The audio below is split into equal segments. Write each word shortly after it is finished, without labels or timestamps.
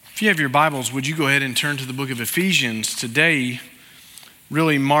If you have your Bibles, would you go ahead and turn to the book of Ephesians? Today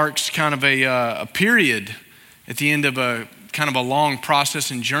really marks kind of a period at the end of a kind of a long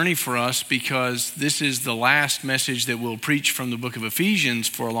process and journey for us, because this is the last message that we'll preach from the book of Ephesians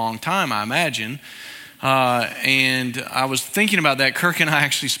for a long time, I imagine. And I was thinking about that. Kirk and I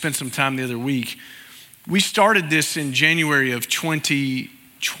actually spent some time the other week. We started this in January of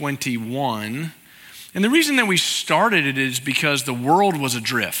 2021. And the reason that we started it is because the world was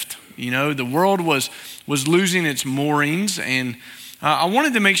adrift. You know, the world was losing its moorings, and I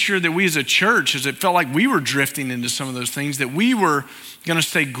wanted to make sure that we as a church, as it felt like we were drifting into some of those things, that we were going to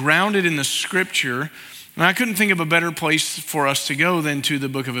stay grounded in the scripture. And I couldn't think of a better place for us to go than to the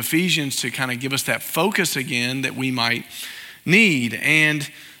book of Ephesians to kind of give us that focus again that we might need. And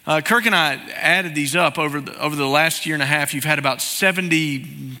Kirk and I added these up over the last year and a half. You've had about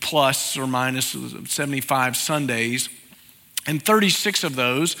 70 plus or minus 75 Sundays, and 36 of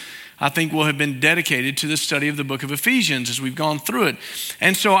those I think will have been dedicated to the study of the book of Ephesians as we've gone through it.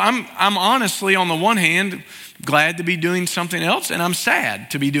 And so I'm honestly, on the one hand, glad to be doing something else, and I'm sad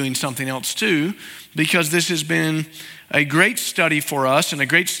to be doing something else too, because this has been a great study for us and a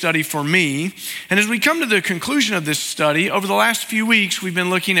great study for me. And as we come to the conclusion of this study, over the last few weeks, we've been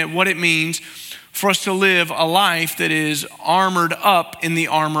looking at what it means for us to live a life that is armored up in the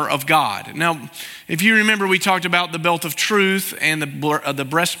armor of God. Now, if you remember, we talked about the belt of truth and the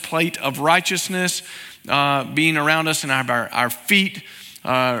breastplate of righteousness being around us, and our feet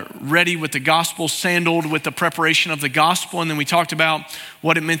ready with the gospel, sandaled with the preparation of the gospel. And then we talked about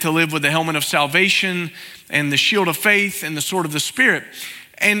what it meant to live with the helmet of salvation and the shield of faith and the sword of the Spirit.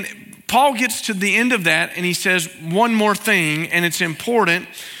 And Paul gets to the end of that and he says one more thing, and it's important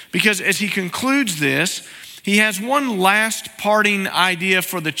because as he concludes this, he has one last parting idea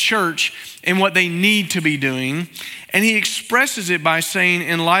for the church and what they need to be doing. And he expresses it by saying,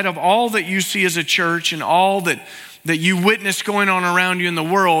 in light of all that you see as a church and all that you witness going on around you in the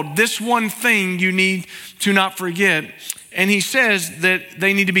world, this one thing you need to not forget. And he says that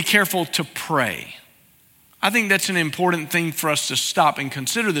they need to be careful to pray. I think that's an important thing for us to stop and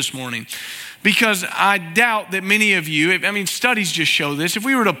consider this morning, because I doubt that many of you, studies just show this. If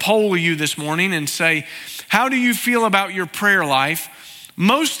we were to poll you this morning and say, how do you feel about your prayer life?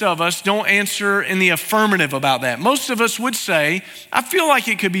 Most of us don't answer in the affirmative about that. Most of us would say, I feel like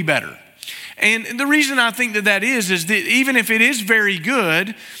it could be better. And the reason I think that is that even if it is very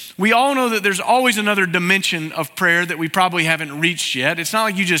good, we all know that there's always another dimension of prayer that we probably haven't reached yet. It's not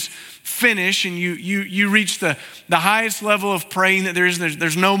like you just finish and you reach the highest level of praying that there is.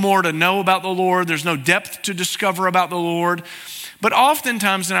 There's no more to know about the Lord. There's no depth to discover about the Lord. But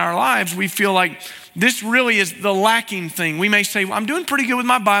oftentimes in our lives, we feel like this really is the lacking thing. We may say, well, I'm doing pretty good with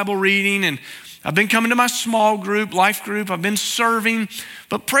my Bible reading, and I've been coming to my small group, life group. I've been serving,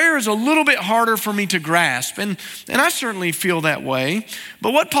 but prayer is a little bit harder for me to grasp. And I certainly feel that way.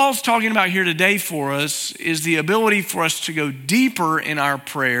 But what Paul's talking about here today for us is the ability for us to go deeper in our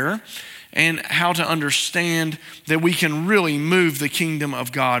prayer and how to understand that we can really move the kingdom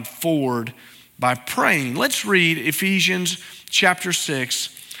of God forward by praying. Let's read Ephesians chapter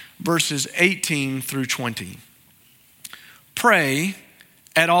 6, verses 18 through 20. Pray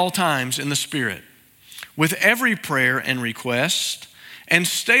at all times in the Spirit, with every prayer and request, and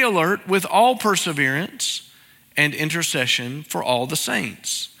stay alert with all perseverance and intercession for all the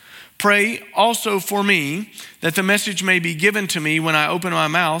saints. Pray also for me, that the message may be given to me when I open my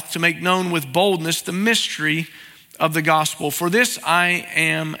mouth to make known with boldness the mystery of the gospel. For this I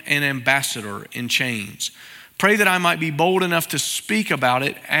am an ambassador in chains. Pray that I might be bold enough to speak about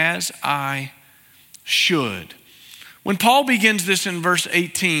it as I should. When Paul begins this in verse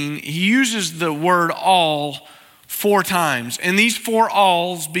 18, he uses the word all 4 times. And these 4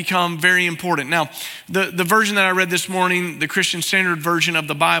 alls become very important. Now, the version that I read this morning, the Christian Standard Version of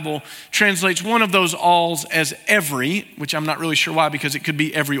the Bible, translates one of those alls as every, which I'm not really sure why, because it could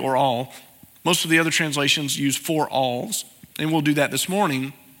be every or all. Most of the other translations use 4 alls, and we'll do that this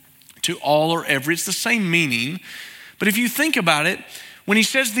morning, to all or every. It's the same meaning. But if you think about it, when he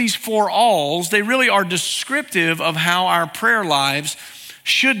says these 4 alls, they really are descriptive of how our prayer lives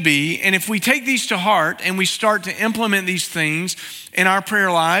should be. And if we take these to heart and we start to implement these things in our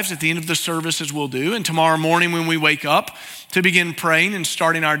prayer lives at the end of the service, as we'll do, and tomorrow morning when we wake up to begin praying and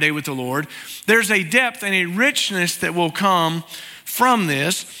starting our day with the Lord, there's a depth and a richness that will come from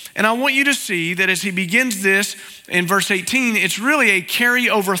this. And I want you to see that as he begins this in verse 18, it's really a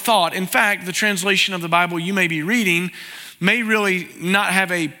carryover thought. In fact, the translation of the Bible you may be reading may really not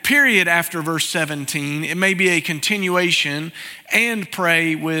have a period after verse 17. It may be a continuation, and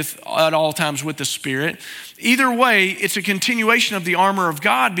pray at all times with the Spirit. Either way, it's a continuation of the armor of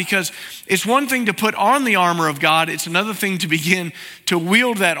God, because it's one thing to put on the armor of God. It's another thing to begin to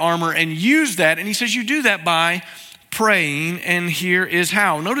wield that armor and use that. And he says you do that by praying, and here is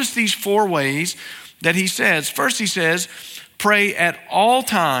how. Notice these 4 ways that he says. First, he says, pray at all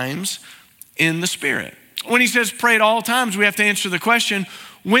times in the Spirit. When he says pray at all times, we have to answer the question,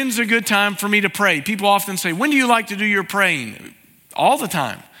 when's a good time for me to pray? People often say, when do you like to do your praying? All the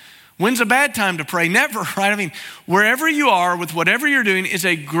time. When's a bad time to pray? Never, right? I mean, wherever you are with whatever you're doing is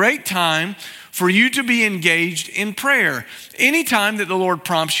a great time for you to be engaged in prayer. Any time that the Lord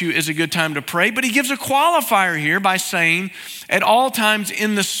prompts you is a good time to pray, but he gives a qualifier here by saying at all times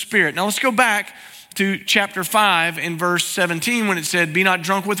in the Spirit. Now let's go back to chapter 5 in verse 17 when it said, be not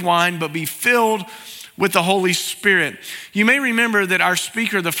drunk with wine, but be filled with the Holy Spirit. You may remember that our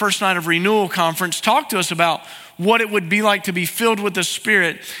speaker, the first night of Renewal Conference, talked to us about what it would be like to be filled with the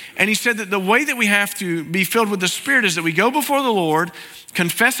Spirit. And he said that the way that we have to be filled with the Spirit is that we go before the Lord,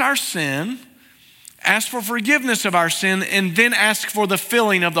 confess our sin, ask for forgiveness of our sin, and then ask for the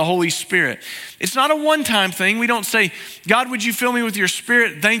filling of the Holy Spirit. It's not a one-time thing. We don't say, God, would you fill me with your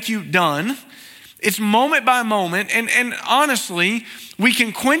Spirit? Thank you, done. It's moment by moment. And honestly, we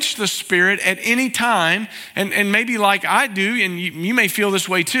can quench the Spirit at any time. And maybe like I do, and you may feel this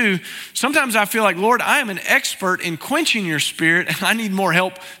way too. Sometimes I feel like, Lord, I am an expert in quenching your Spirit, and I need more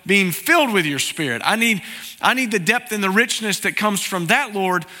help being filled with your Spirit. I need the depth and the richness that comes from that,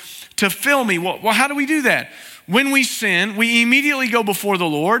 Lord, to fill me. Well, how do we do that? When we sin, we immediately go before the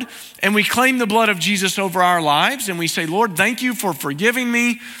Lord and we claim the blood of Jesus over our lives. And we say, Lord, thank you for forgiving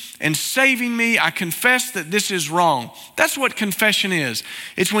me and saving me. I confess that this is wrong. That's what confession is.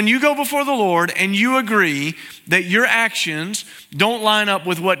 It's when you go before the Lord and you agree that your actions don't line up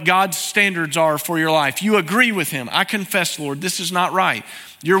with what God's standards are for your life. You agree with him. I confess, Lord, this is not right.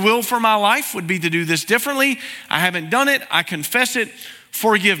 Your will for my life would be to do this differently. I haven't done it. I confess it.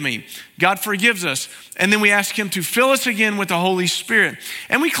 Forgive me. God forgives us. And then we ask him to fill us again with the Holy Spirit.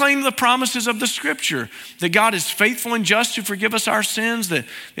 And we claim the promises of the Scripture, that God is faithful and just to forgive us our sins, that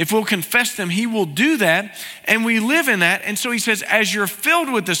if we'll confess them, he will do that. And we live in that. And so he says, as you're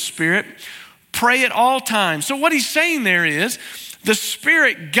filled with the Spirit, pray at all times. So what he's saying there is, the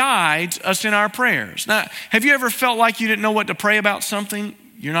Spirit guides us in our prayers. Now, have you ever felt like you didn't know what to pray about something?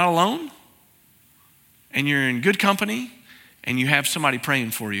 You're not alone, and you're in good company, and you have somebody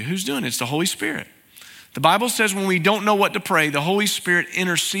praying for you. Who's doing it? It's the Holy Spirit. The Bible says when we don't know what to pray, the Holy Spirit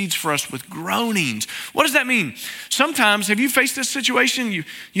intercedes for us with groanings. What does that mean? Sometimes, have you faced this situation? You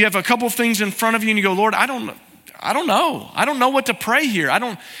have a couple things in front of you and you go, Lord, I don't know. I don't know what to pray here. I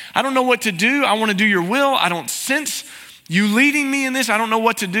don't know what to do. I want to do your will. I don't sense you leading me in this. I don't know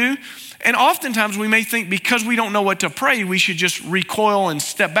what to do. And oftentimes we may think because we don't know what to pray, we should just recoil and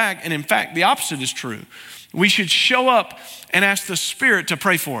step back. And in fact, the opposite is true. We should show up and ask the Spirit to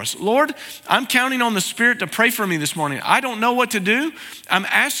pray for us. Lord, I'm counting on the Spirit to pray for me this morning. I don't know what to do. I'm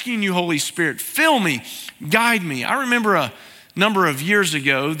asking you, Holy Spirit, fill me, guide me. I remember a number of years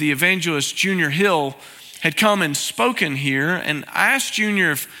ago, the evangelist Junior Hill had come and spoken here, and I asked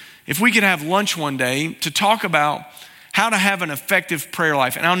Junior if we could have lunch one day to talk about how to have an effective prayer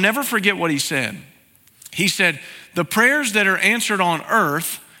life. And I'll never forget what he said. He said, the prayers that are answered on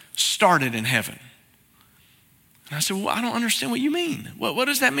earth started in heaven. And I said, well, I don't understand what you mean. What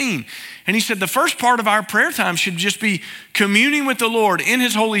does that mean? And he said, the first part of our prayer time should just be communing with the Lord in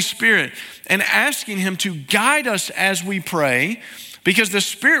his Holy Spirit and asking him to guide us as we pray, because the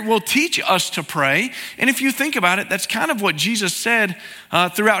Spirit will teach us to pray. And if you think about it, that's kind of what Jesus said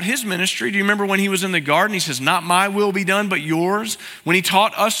throughout his ministry. Do you remember when he was in the garden? He says, not my will be done, but yours. When he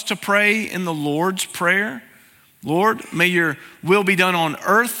taught us to pray in the Lord's Prayer, Lord, may your will be done on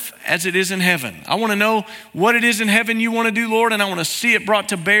earth as it is in heaven. I want to know what it is in heaven you want to do, Lord, and I want to see it brought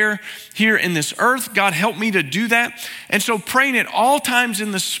to bear here in this earth. God, help me to do that. And so praying at all times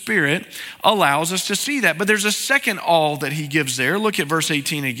in the Spirit allows us to see that. But there's a second all that he gives there. Look at verse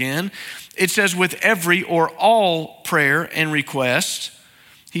 18 again. It says with every or all prayer and request.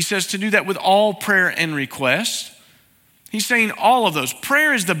 He says to do that with all prayer and request. He's saying all of those.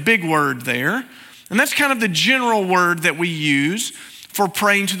 Prayer is the big word there. And that's kind of the general word that we use for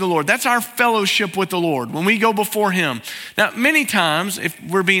praying to the Lord. That's our fellowship with the Lord when we go before him. Now, many times, if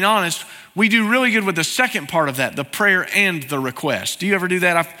we're being honest, we do really good with the second part of that, the prayer and the request. Do you ever do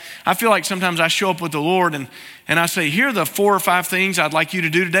that? I feel like sometimes I show up with the Lord and I say, here are the 4 or 5 things I'd like you to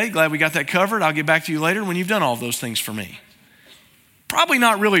do today. Glad we got that covered. I'll get back to you later when you've done all those things for me. Probably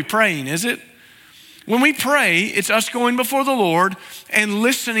not really praying, is it? When we pray, it's us going before the Lord and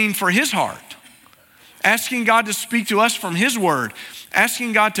listening for his heart, asking God to speak to us from his word,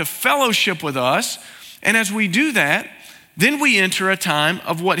 asking God to fellowship with us. And as we do that, then we enter a time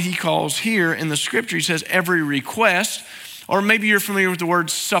of what he calls here in the scripture. He says every request, or maybe you're familiar with the word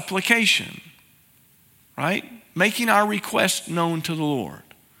supplication, right? Making our request known to the Lord.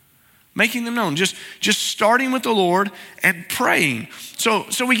 Making them known, just starting with the Lord and praying. So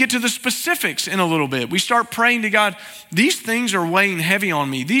we get to the specifics in a little bit. We start praying to God, these things are weighing heavy on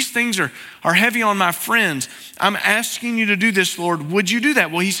me. These things are heavy on my friends. I'm asking you to do this, Lord. Would you do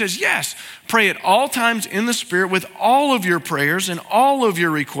that? Well, he says, yes. Pray at all times in the Spirit with all of your prayers and all of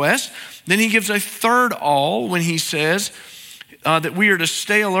your requests. Then he gives a third all when he says that we are to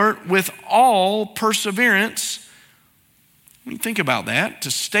stay alert with all perseverance. Think about that,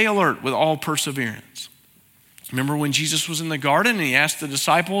 to stay alert with all perseverance. Remember when Jesus was in the garden and he asked the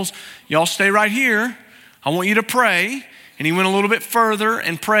disciples, y'all stay right here. I want you to pray. And he went a little bit further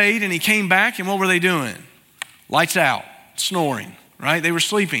and prayed, and he came back, and what were they doing? Lights out, snoring, right? They were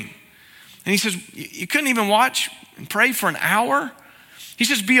sleeping. And he says, you couldn't even watch and pray for an hour? He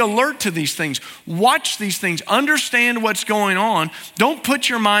says, be alert to these things. Watch these things. Understand what's going on. Don't put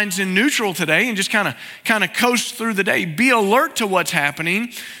your minds in neutral today and just kind of coast through the day. Be alert to what's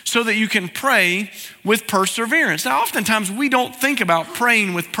happening so that you can pray with perseverance. Now, oftentimes we don't think about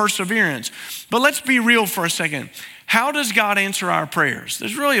praying with perseverance, but let's be real for a second. How does God answer our prayers?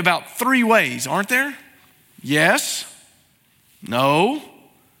 There's really about 3 ways, aren't there? Yes, no,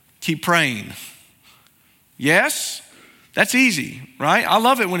 keep praying. Yes. That's easy, right? I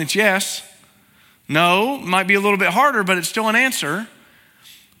love it when it's yes. No, might be a little bit harder, but it's still an answer.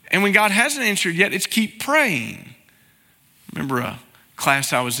 And when God hasn't answered yet, it's keep praying. Remember a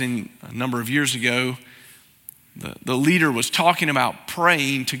class I was in a number of years ago. The leader was talking about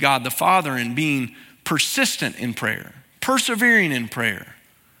praying to God the Father and being persistent in prayer, persevering in prayer.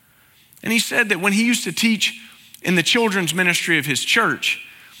 And he said that when he used to teach in the children's ministry of his church,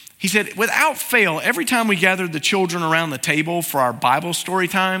 he said, without fail, every time we gathered the children around the table for our Bible story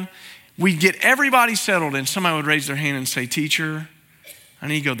time, we'd get everybody settled and somebody would raise their hand and say, teacher, I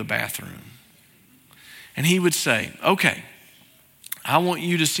need to go to the bathroom. And he would say, okay, I want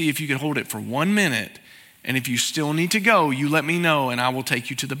you to see if you can hold it for 1 minute. And if you still need to go, you let me know and I will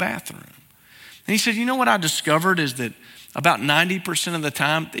take you to the bathroom. And he said, you know what I discovered is that about 90% of the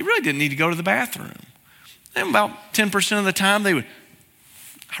time, they really didn't need to go to the bathroom. And about 10% of the time, they would,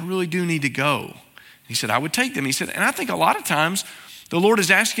 I really do need to go. He said, I would take them. He said, and I think a lot of times the Lord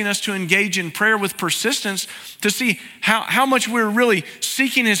is asking us to engage in prayer with persistence to see how much we're really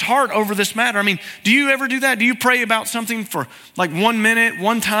seeking his heart over this matter. I mean, do you ever do that? Do you pray about something for like 1 minute,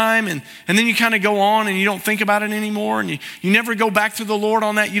 one time, and then you kind of go on and you don't think about it anymore, and you never go back to the Lord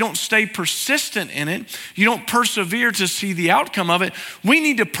on that? You don't stay persistent in it. You don't persevere to see the outcome of it. We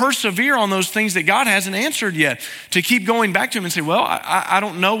need to persevere on those things that God hasn't answered yet, to keep going back to him and say, well, I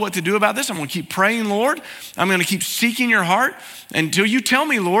don't know what to do about this. I'm going to keep praying, Lord. I'm going to keep seeking your heart until you tell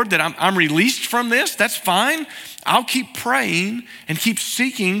me, Lord, that I'm released from this. That's fine. I'll keep praying and keep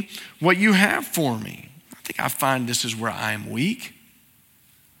seeking what you have for me. I think I find this is where I am weak.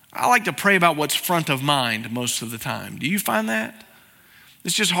 I like to pray about what's front of mind most of the time. Do you find that?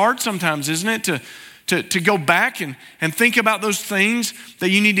 It's just hard sometimes, isn't it, to go back and think about those things that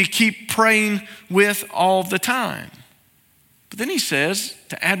you need to keep praying with all the time. But then he says,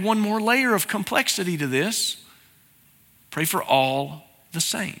 to add one more layer of complexity to this, pray for all the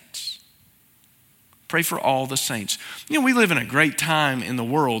saints. Pray for all the saints. You know, we live in a great time in the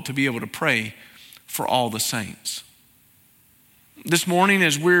world to be able to pray for all the saints. This morning,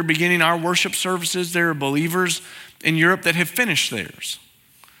 as we're beginning our worship services, there are believers in Europe that have finished theirs.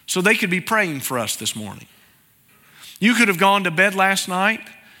 So they could be praying for us this morning. You could have gone to bed last night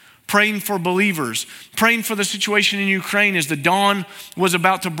praying for believers, praying for the situation in Ukraine as the dawn was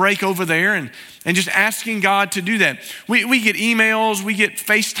about to break over there, and just asking God to do that. We get emails, we get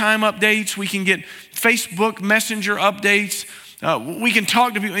FaceTime updates, we can get Facebook Messenger updates, we can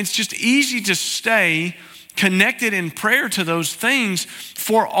talk to people. It's just easy to stay connected in prayer to those things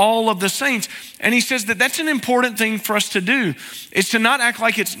for all of the saints. And he says that that's an important thing for us to do, is to not act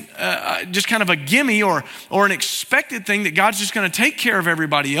like it's just kind of a gimme or an expected thing that God's just going to take care of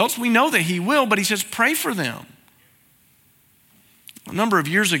everybody else. We know that he will, but he says pray for them. A number of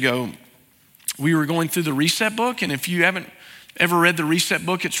years ago, we were going through the Reset book, and if you haven't ever read the Reset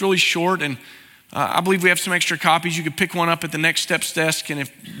book, it's really short, and I believe we have some extra copies. You could pick one up at the Next Steps desk, and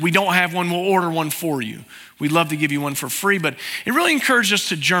if we don't have one, we'll order one for you. We'd love to give you one for free, but it really encouraged us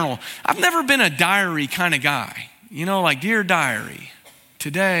to journal. I've never been a diary kind of guy. You know, like, dear diary,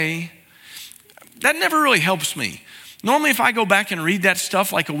 today, that never really helps me. Normally, if I go back and read that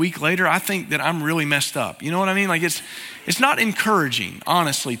stuff like a week later, I think that I'm really messed up. You know what I mean? Like it's not encouraging,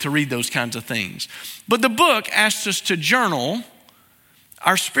 honestly, to read those kinds of things. But the book asks us to journal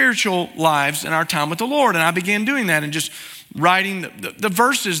our spiritual lives and our time with the Lord. And I began doing that and just writing the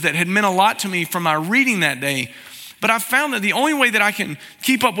verses that had meant a lot to me from my reading that day. But I found that the only way that I can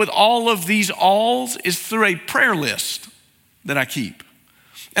keep up with all of these alls is through a prayer list that I keep.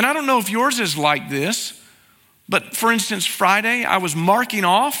 And I don't know if yours is like this, but for instance, Friday, I was marking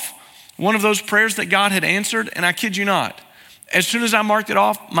off one of those prayers that God had answered, and I kid you not, as soon as I marked it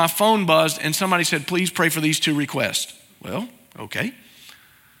off, my phone buzzed and somebody said, please pray for these 2 requests. Well, okay.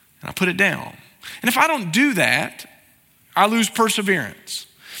 And I put it down. And if I don't do that, I lose perseverance.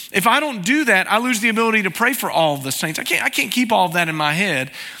 If I don't do that, I lose the ability to pray for all of the saints. I can't keep all of that in my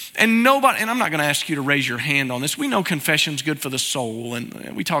head. And I'm not going to ask you to raise your hand on this. We know confession's good for the soul,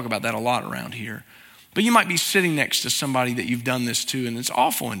 and we talk about that a lot around here. But you might be sitting next to somebody that you've done this to, and it's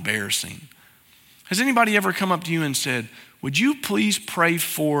awful embarrassing. Has anybody ever come up to you and said, would you please pray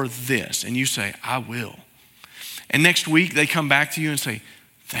for this? And you say, I will. And next week they come back to you and say,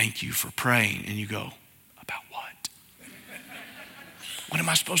 thank you for praying. And you go, about what? What am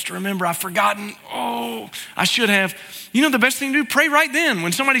I supposed to remember? I've forgotten. Oh, I should have. You know the best thing to do? Pray right then.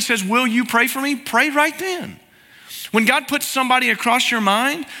 When somebody says, will you pray for me? Pray right then. When God puts somebody across your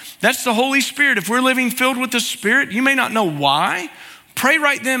mind, that's the Holy Spirit. If we're living filled with the Spirit, you may not know why. Pray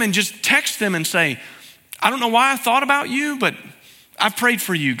right then and just text them and say, I don't know why I thought about you, but I've prayed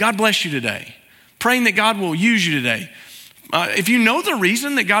for you. God bless you today. Praying that God will use you today. If you know the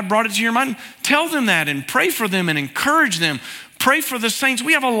reason that God brought it to your mind, tell them that and pray for them and encourage them. Pray for the saints.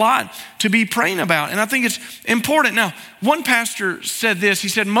 We have a lot to be praying about, and I think it's important. Now, one pastor said this. He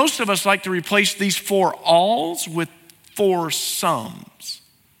said, most of us like to replace these 4 alls with 4 sums.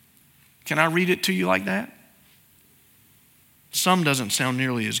 Can I read it to you like that? Some doesn't sound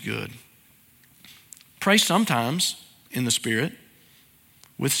nearly as good. Pray sometimes in the Spirit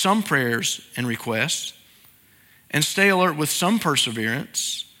with some prayers and requests, and stay alert with some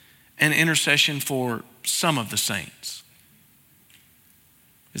perseverance and intercession for some of the saints.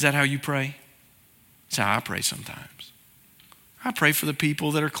 Is that how you pray? That's how I pray sometimes. I pray for the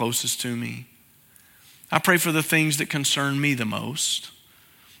people that are closest to me. I pray for the things that concern me the most.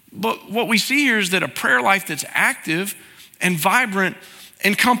 But what we see here is that a prayer life that's active and vibrant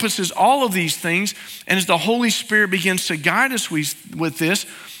encompasses all of these things. And as the Holy Spirit begins to guide us with this,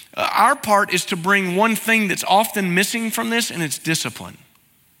 our part is to bring one thing that's often missing from this, and it's discipline.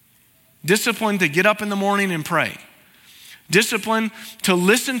 Discipline to get up in the morning and pray. Discipline to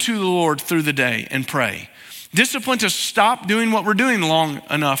listen to the Lord through the day and pray. Discipline to stop doing what we're doing long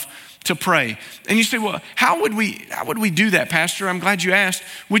enough to pray. And you say, well, how would we do that, Pastor? I'm glad you asked.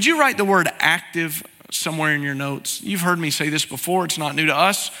 Would you write the word active somewhere in your notes? You've heard me say this before. It's not new to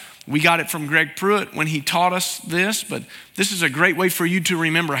us. We got it from Greg Pruitt when he taught us this, but this is a great way for you to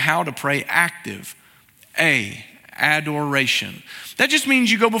remember how to pray active. Adoration. That just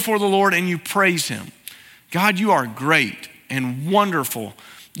means you go before the Lord and you praise him. God, you are great and wonderful.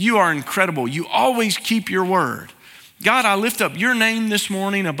 You are incredible. You always keep your word. God, I lift up your name this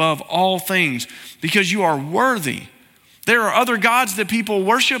morning above all things because you are worthy. There are other gods that people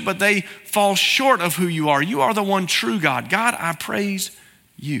worship, but they fall short of who you are. You are the one true God. God, I praise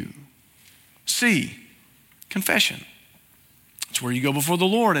you. C, confession. It's where you go before the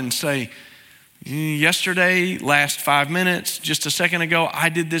Lord and say, yesterday, last 5 minutes, just a second ago, I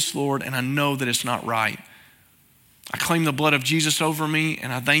did this, Lord, and I know that it's not right. I claim the blood of Jesus over me,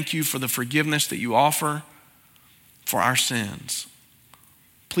 and I thank you for the forgiveness that you offer for our sins.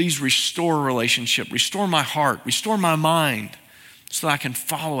 Please restore a relationship, restore my heart, restore my mind so that I can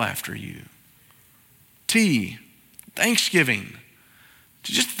follow after you. T, thanksgiving.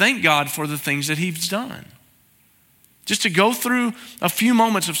 To just thank God for the things that he's done. Just to go through a few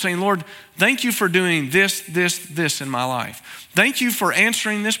moments of saying, Lord, thank you for doing this in my life. Thank you for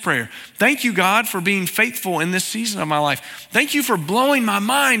answering this prayer. Thank you, God, for being faithful in this season of my life. Thank you for blowing my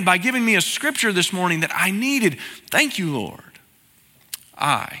mind by giving me a scripture this morning that I needed. Thank you, Lord.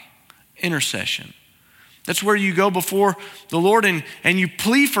 I, intercession. That's where you go before the Lord and you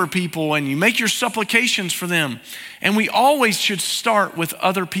plead for people and you make your supplications for them. And we always should start with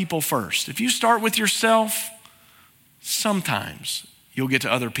other people first. If you start with yourself, sometimes you'll get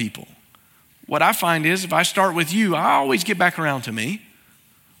to other people. What I find is if I start with you, I always get back around to me,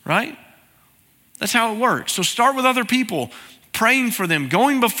 right? That's how it works. So start with other people, praying for them,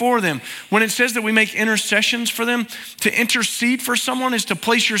 going before them. When it says that we make intercessions for them, to intercede for someone is to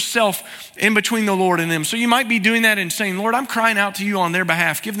place yourself in between the Lord and them. So you might be doing that and saying, Lord, I'm crying out to you on their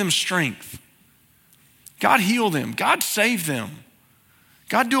behalf. Give them strength. God heal them. God save them.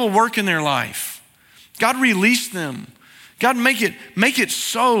 God do a work in their life. God release them. God make it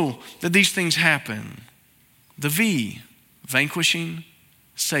so that these things happen. The V, vanquishing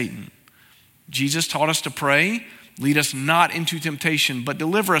Satan. Jesus taught us to pray, lead us not into temptation, but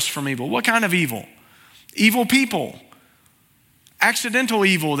deliver us from evil. What kind of evil? Evil people. Accidental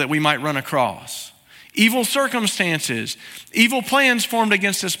evil that we might run across. Evil circumstances, evil plans formed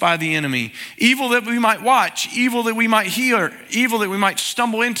against us by the enemy, evil that we might watch, evil that we might hear, evil that we might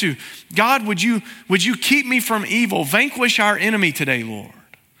stumble into. God, would you keep me from evil? Vanquish our enemy today, Lord.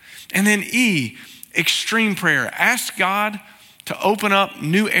 And then E, extreme prayer. Ask God to open up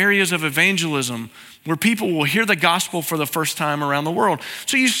new areas of evangelism where people will hear the gospel for the first time around the world.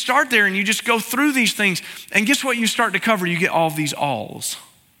 So you start there and you just go through these things, and guess what you start to cover? You get all of these alls.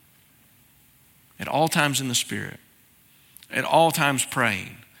 At all times in the Spirit, at all times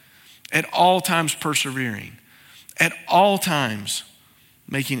praying, at all times persevering, at all times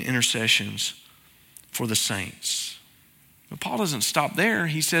making intercessions for the saints. But Paul doesn't stop there.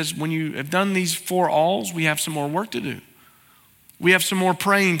 He says, when you have done these 4 alls, we have some more work to do. We have some more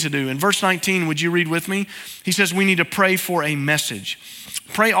praying to do. In verse 19, would you read with me? He says, we need to pray for a message.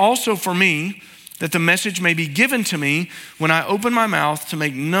 Pray also for me, that the message may be given to me when I open my mouth to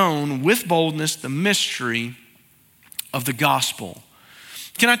make known with boldness the mystery of the gospel.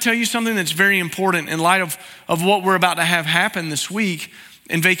 Can I tell you something that's very important in light of what we're about to have happen this week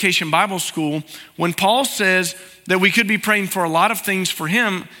in Vacation Bible School? When Paul says that we could be praying for a lot of things for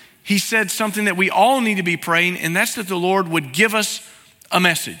him, he said something that we all need to be praying, and that's that the Lord would give us a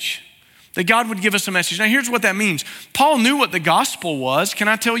message. That God would give us a message. Now here's what that means. Paul knew what the gospel was. Can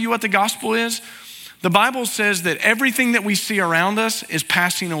I tell you what the gospel is? The Bible says that everything that we see around us is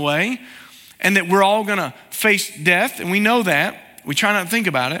passing away, and that we're all gonna face death, and we know that. We try not to think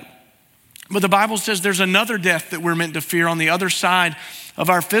about it. But the Bible says there's another death that we're meant to fear on the other side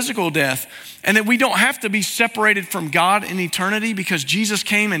of our physical death, and that we don't have to be separated from God in eternity because Jesus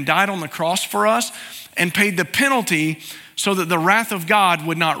came and died on the cross for us and paid the penalty so that the wrath of God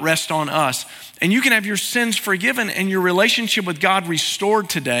would not rest on us. And you can have your sins forgiven and your relationship with God restored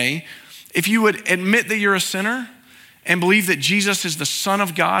today if you would admit that you're a sinner and believe that Jesus is the Son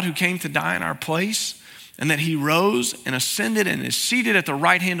of God who came to die in our place, and that he rose and ascended and is seated at the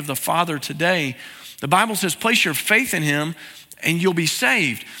right hand of the Father today. The Bible says, place your faith in him and you'll be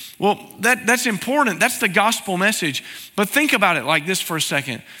saved. Well, that's important. That's the gospel message. But think about it like this for a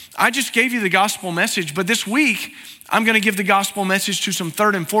second. I just gave you the gospel message, but this week, I'm gonna give the gospel message to some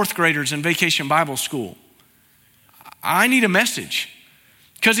 3rd and 4th graders in Vacation Bible School. I need a message.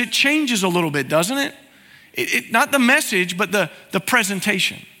 Because it changes a little bit, doesn't it? Not the message, but the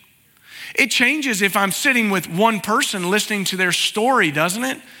presentation. It changes if I'm sitting with one person listening to their story, doesn't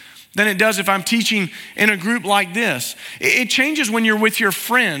it? Than it does if I'm teaching in a group like this. It changes when you're with your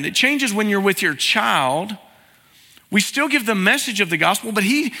friend. It changes when you're with your child. We still give the message of the gospel, but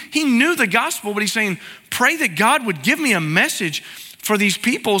he knew the gospel, but he's saying, pray that God would give me a message for these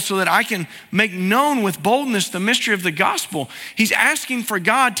people so that I can make known with boldness the mystery of the gospel. He's asking for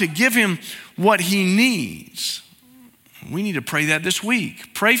God to give him what he needs. We need to pray that this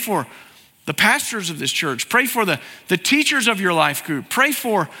week. Pray for the pastors of this church. Pray for the teachers of your life group. Pray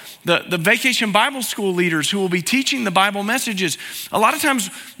for the Vacation Bible School leaders who will be teaching the Bible messages. A lot of times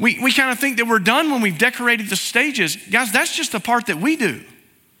we kind of think that we're done when we've decorated the stages. Guys, that's just the part that we do.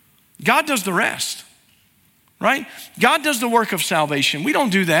 God does the rest. Right? God does the work of salvation. We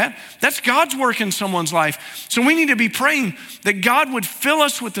don't do that. That's God's work in someone's life. So we need to be praying that God would fill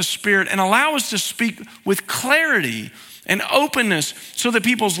us with the Spirit and allow us to speak with clarity and openness so that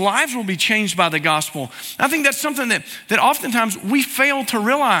people's lives will be changed by the gospel. I think that's something that oftentimes we fail to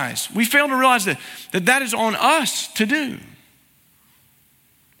realize. We fail to realize that is on us to do.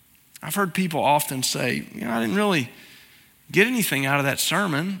 I've heard people often say, I didn't really get anything out of that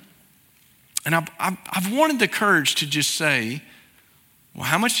sermon. And I've wanted the courage to just say, well,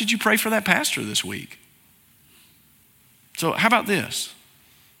 how much did you pray for that pastor this week? So how about this?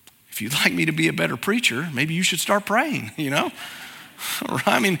 If you'd like me to be a better preacher, maybe you should start praying,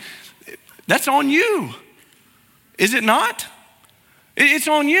 I mean, that's on you. Is it not? It's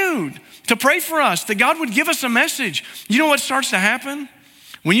on you to pray for us, that God would give us a message. You know what starts to happen?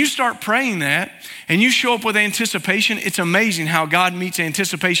 When you start praying that and you show up with anticipation, it's amazing how God meets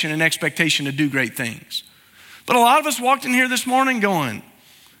anticipation and expectation to do great things. But a lot of us walked in here this morning going,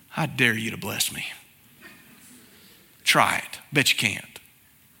 I dare you to bless me. Try it. Bet you can't.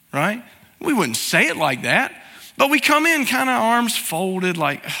 Right? We wouldn't say it like that, but we come in kind of arms folded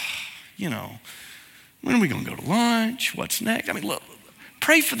like, when are we going to go to lunch? What's next? I mean, look,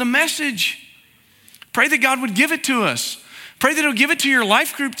 pray for the message. Pray that God would give it to us. Pray that he'll give it to your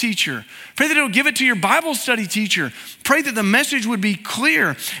life group teacher. Pray that he'll give it to your Bible study teacher. Pray that the message would be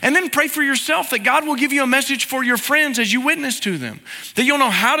clear. And then pray for yourself that God will give you a message for your friends as you witness to them. That you'll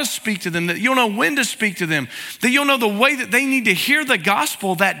know how to speak to them, that you'll know when to speak to them, that you'll know the way that they need to hear the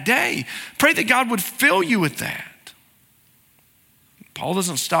gospel that day. Pray that God would fill you with that. Paul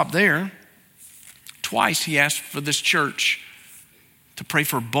doesn't stop there. Twice he asked for this church to pray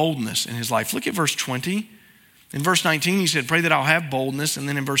for boldness in his life. Look at verse 20. In verse 19, he said, pray that I'll have boldness. And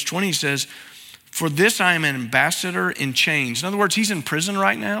then in verse 20, he says, for this I am an ambassador in chains. In other words, he's in prison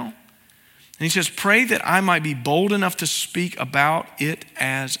right now. And he says, pray that I might be bold enough to speak about it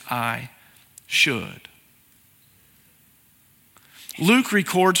as I should. Luke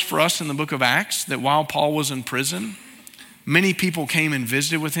records for us in the book of Acts that while Paul was in prison, many people came and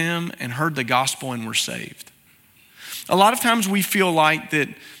visited with him and heard the gospel and were saved. A lot of times we feel like that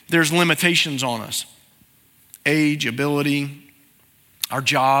there's limitations on us. Age, ability, our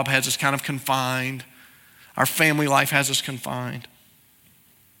job has us kind of confined. Our family life has us confined.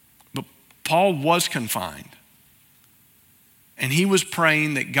 But Paul was confined. And he was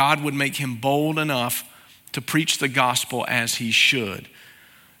praying that God would make him bold enough to preach the gospel as he should.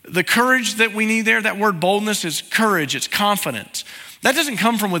 The courage that we need there, that word boldness is courage, it's confidence. That doesn't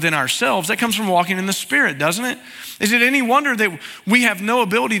come from within ourselves. That comes from walking in the Spirit, doesn't it? Is it any wonder that we have no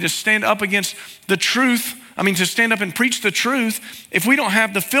ability to stand up against the truth, to stand up and preach the truth if we don't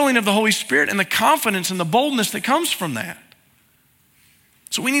have the filling of the Holy Spirit and the confidence and the boldness that comes from that?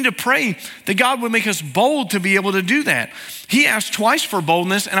 So we need to pray that God would make us bold to be able to do that. He asked twice for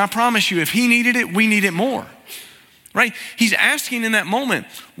boldness, and I promise you, if he needed it, we need it more. Right? He's asking in that moment,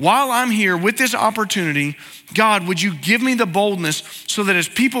 while I'm here with this opportunity, God, would you give me the boldness so that as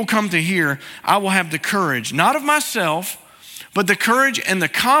people come to hear, I will have the courage, not of myself, but the courage and the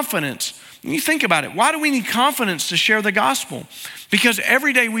confidence. When you think about it, why do we need confidence to share the gospel? Because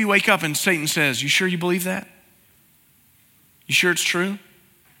every day we wake up and Satan says, you sure you believe that? You sure it's true?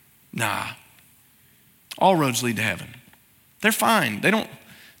 Nah. All roads lead to heaven. They're fine. Don't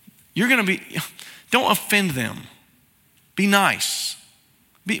offend them. Be nice.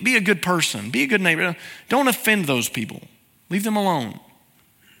 Be a good person. Be a good neighbor. Don't offend those people. Leave them alone.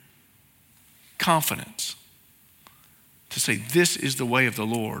 Confidence to say, this is the way of the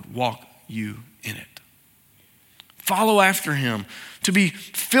Lord. Walk you in it. Follow after him. To be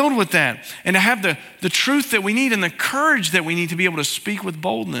filled with that and to have the truth that we need and the courage that we need to be able to speak with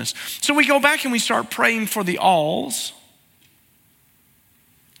boldness. So we go back and we start praying for the alls.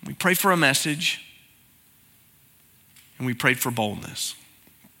 We pray for a message. And we prayed for boldness.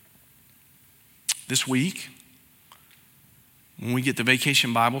 This week, when we get to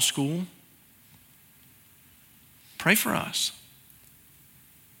Vacation Bible School, pray for us.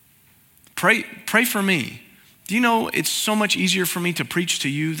 Pray for me. Do you know it's so much easier for me to preach to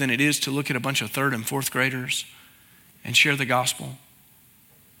you than it is to look at a bunch of 3rd and 4th graders and share the gospel?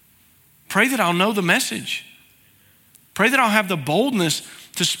 Pray that I'll know the message. Pray that I'll have the boldness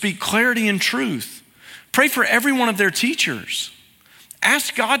to speak clarity and truth. Pray for every one of their teachers.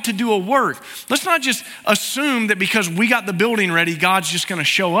 Ask God to do a work. Let's not just assume that because we got the building ready, God's just going to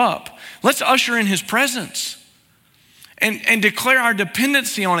show up. Let's usher in his presence and declare our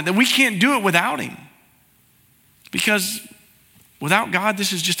dependency on it, that we can't do it without him. Because without God,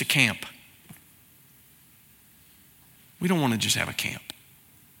 this is just a camp. We don't want to just have a camp.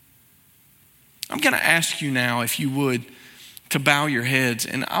 I'm going to ask you now, if you would, to bow your heads.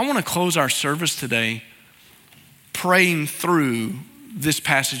 And I want to close our service today praying through this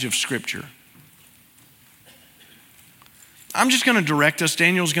passage of Scripture. I'm just going to direct us.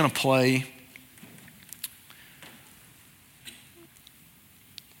 Daniel's going to play.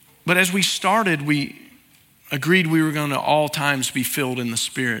 But as we started, we agreed we were going to all times be filled in the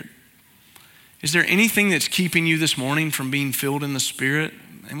Spirit. Is there anything that's keeping you this morning from being filled in the Spirit?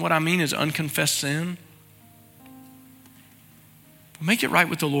 And what I mean is unconfessed sin. Make it right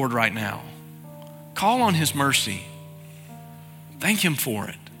with the Lord right now. Call on his mercy. Thank him for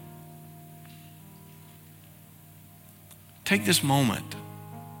it. Take this moment.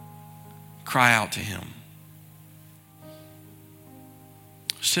 Cry out to him.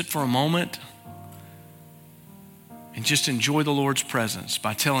 Sit for a moment and just enjoy the Lord's presence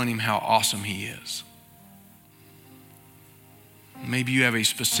by telling him how awesome he is. Maybe you have a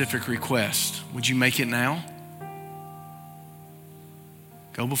specific request. Would you make it now?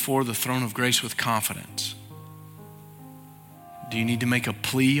 Go before the throne of grace with confidence. Do you need to make a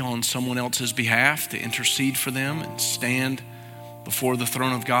plea on someone else's behalf to intercede for them and stand before the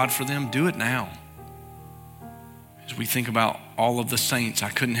throne of God for them? Do it now. As we think about all of the saints, I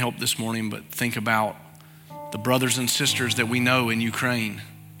couldn't help this morning but think about the brothers and sisters that we know in Ukraine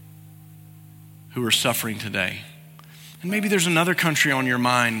who are suffering today. And maybe there's another country on your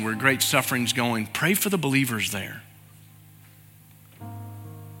mind where great suffering's going. Pray for the believers there.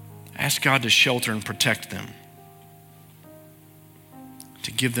 Ask God to shelter and protect them,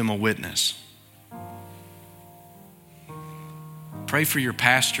 to give them a witness. Pray for your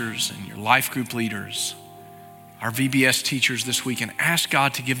pastors and your life group leaders, our VBS teachers this week, and ask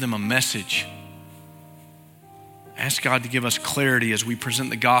God to give them a message. Ask God to give us clarity as we present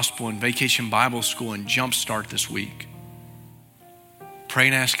the gospel in Vacation Bible School and Jumpstart this week. Pray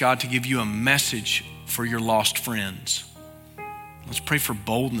and ask God to give you a message for your lost friends. Let's pray for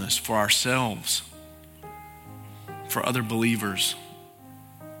boldness for ourselves, for other believers.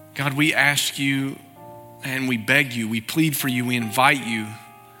 God, we ask you and we beg you, we plead for you, we invite you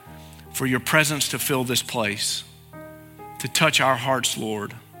for your presence to fill this place, to touch our hearts,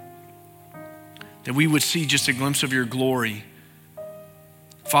 Lord, that we would see just a glimpse of your glory.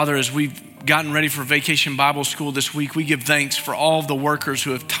 Father, as we've gotten ready for Vacation Bible School this week, we give thanks for all of the workers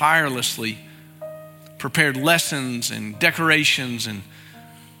who have tirelessly prepared lessons and decorations and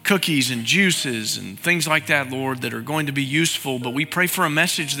cookies and juices and things like that, Lord, that are going to be useful. But we pray for a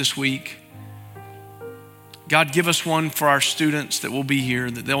message this week. God, give us one for our students that will be here,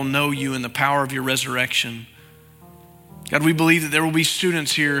 that they'll know you and the power of your resurrection. God, we believe that there will be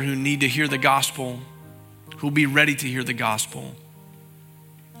students here who need to hear the gospel, who will be ready to hear the gospel.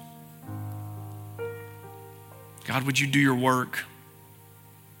 God, would you do your work?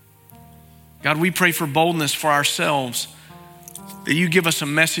 God, we pray for boldness for ourselves, that you give us a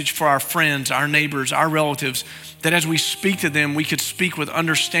message for our friends, our neighbors, our relatives, that as we speak to them, we could speak with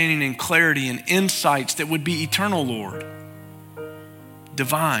understanding and clarity and insights that would be eternal, Lord,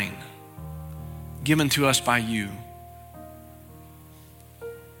 divine, given to us by you.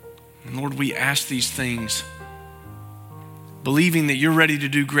 And Lord, we ask these things, believing that you're ready to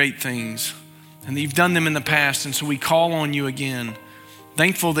do great things and that you've done them in the past. And so we call on you again,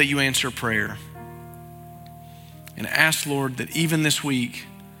 thankful that you answer prayer. And ask, Lord, that even this week,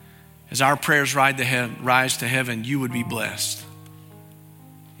 as our prayers rise to heaven, you would be blessed.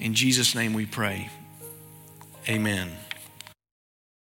 In Jesus' name we pray. Amen.